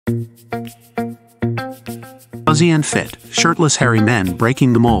Fuzzy and fit, shirtless hairy men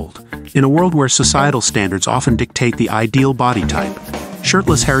breaking the mold. In a world where societal standards often dictate the ideal body type,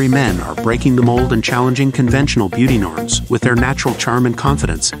 shirtless hairy men are breaking the mold and challenging conventional beauty norms. With their natural charm and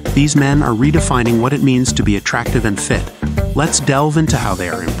confidence, these men are redefining what it means to be attractive and fit. Let's delve into how they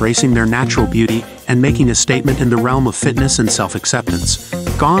are embracing their natural beauty and making a statement in the realm of fitness and self-acceptance.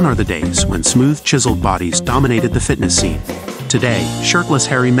 Gone are the days when smooth, chiseled bodies dominated the fitness scene. Today, shirtless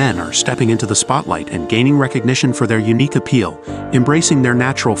hairy men are stepping into the spotlight and gaining recognition for their unique appeal. Embracing their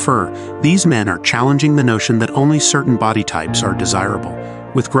natural fur, these men are challenging the notion that only certain body types are desirable.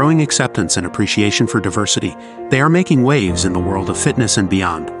 With growing acceptance and appreciation for diversity, they are making waves in the world of fitness and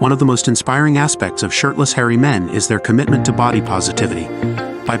beyond. One of the most inspiring aspects of shirtless hairy men is their commitment to body positivity.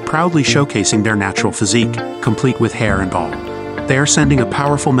 By proudly showcasing their natural physique, complete with hair and all, they are sending a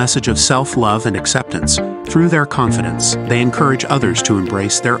powerful message of self-love and acceptance. Through their confidence, they encourage others to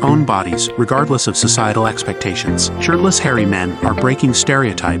embrace their own bodies, regardless of societal expectations. Shirtless hairy men are breaking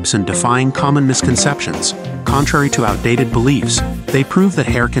stereotypes and defying common misconceptions. Contrary to outdated beliefs, they prove that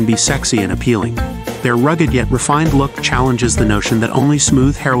hair can be sexy and appealing. Their rugged yet refined look challenges the notion that only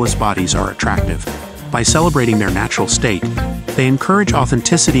smooth, hairless bodies are attractive. By celebrating their natural state, they encourage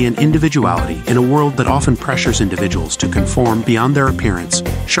authenticity and individuality in a world that often pressures individuals to conform beyond their appearance.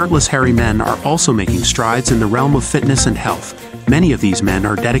 Shirtless hairy men are also making strides in the realm of fitness and health. Many of these men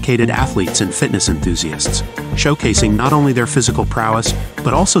are dedicated athletes and fitness enthusiasts, showcasing not only their physical prowess,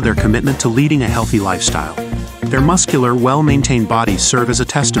 but also their commitment to leading a healthy lifestyle. Their muscular, well-maintained bodies serve as a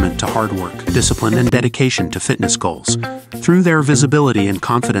testament to hard work, discipline, and dedication to fitness goals. Through their visibility and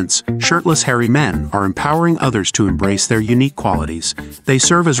confidence, shirtless hairy men are empowering others to embrace their unique qualities. They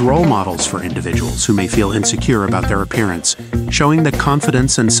serve as role models for individuals who may feel insecure about their appearance, showing that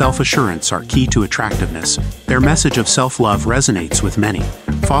confidence and self-assurance are key to attractiveness. Their message of self-love resonates with many,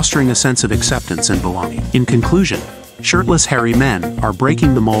 fostering a sense of acceptance and belonging. In conclusion, shirtless hairy men are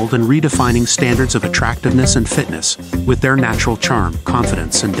breaking the mold and redefining standards of attractiveness and fitness. With their natural charm,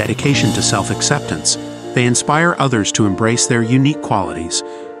 confidence, and dedication to self-acceptance, they inspire others to embrace their unique qualities.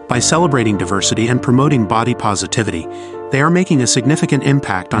 By celebrating diversity and promoting body positivity, they are making a significant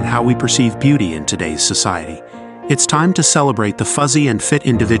impact on how we perceive beauty in today's society. It's time to celebrate the fuzzy and fit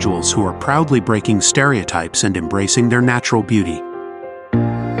individuals who are proudly breaking stereotypes and embracing their natural beauty.